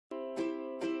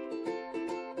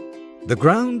The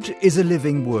ground is a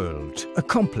living world, a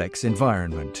complex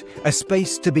environment, a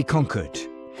space to be conquered.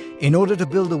 In order to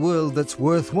build a world that's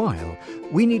worthwhile,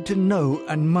 we need to know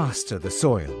and master the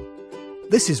soil.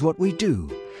 This is what we do.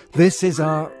 This is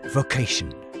our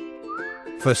vocation.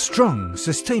 For strong,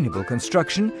 sustainable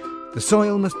construction, the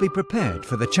soil must be prepared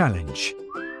for the challenge.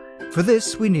 For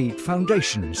this, we need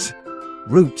foundations,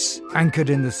 roots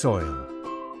anchored in the soil,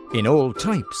 in all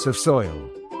types of soil: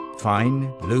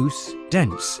 fine, loose,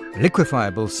 dense,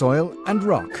 liquefiable soil and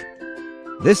rock.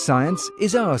 This science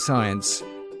is our science,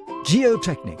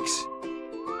 geotechnics.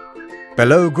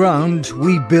 Below ground,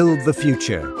 we build the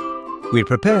future. We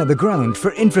prepare the ground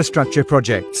for infrastructure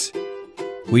projects.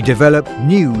 We develop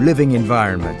new living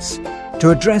environments to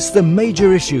address the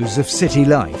major issues of city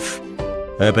life: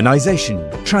 urbanization,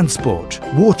 transport,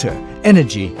 water,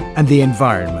 energy, and the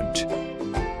environment.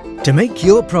 To make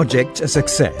your project a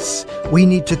success, we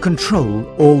need to control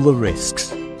all the risks.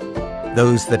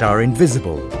 Those that are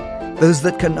invisible, those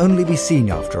that can only be seen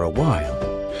after a while,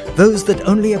 those that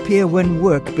only appear when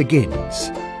work begins,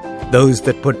 those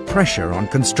that put pressure on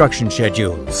construction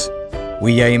schedules.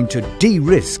 We aim to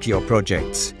de-risk your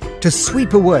projects, to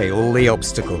sweep away all the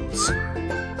obstacles.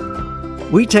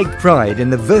 We take pride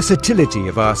in the versatility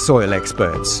of our soil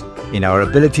experts, in our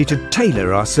ability to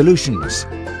tailor our solutions,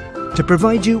 to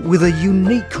provide you with a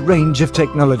unique range of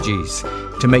technologies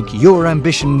to make your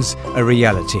ambitions a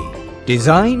reality.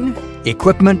 Design,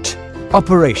 equipment,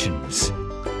 operations.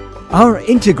 Our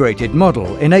integrated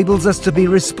model enables us to be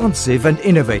responsive and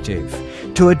innovative,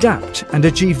 to adapt and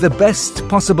achieve the best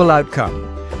possible outcome.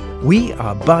 We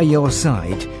are by your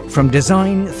side from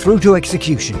design through to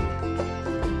execution.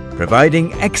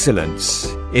 Providing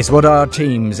excellence is what our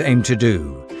teams aim to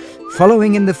do.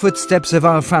 Following in the footsteps of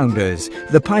our founders,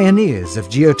 the pioneers of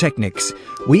geotechnics,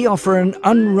 we offer an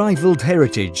unrivaled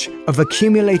heritage of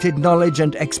accumulated knowledge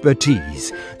and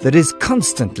expertise that is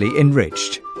constantly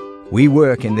enriched. We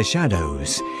work in the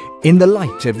shadows, in the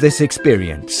light of this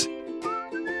experience.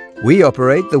 We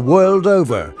operate the world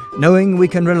over, knowing we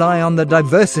can rely on the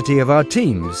diversity of our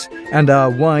teams and our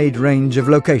wide range of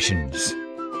locations.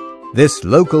 This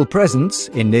local presence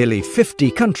in nearly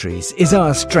 50 countries is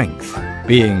our strength.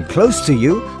 Being close to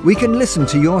you, we can listen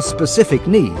to your specific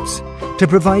needs to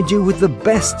provide you with the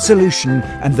best solution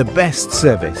and the best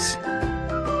service.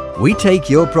 We take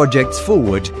your projects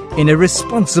forward in a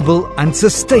responsible and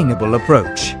sustainable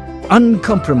approach,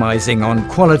 uncompromising on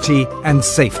quality and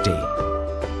safety.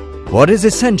 What is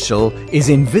essential is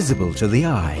invisible to the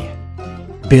eye.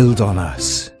 Build on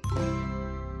us.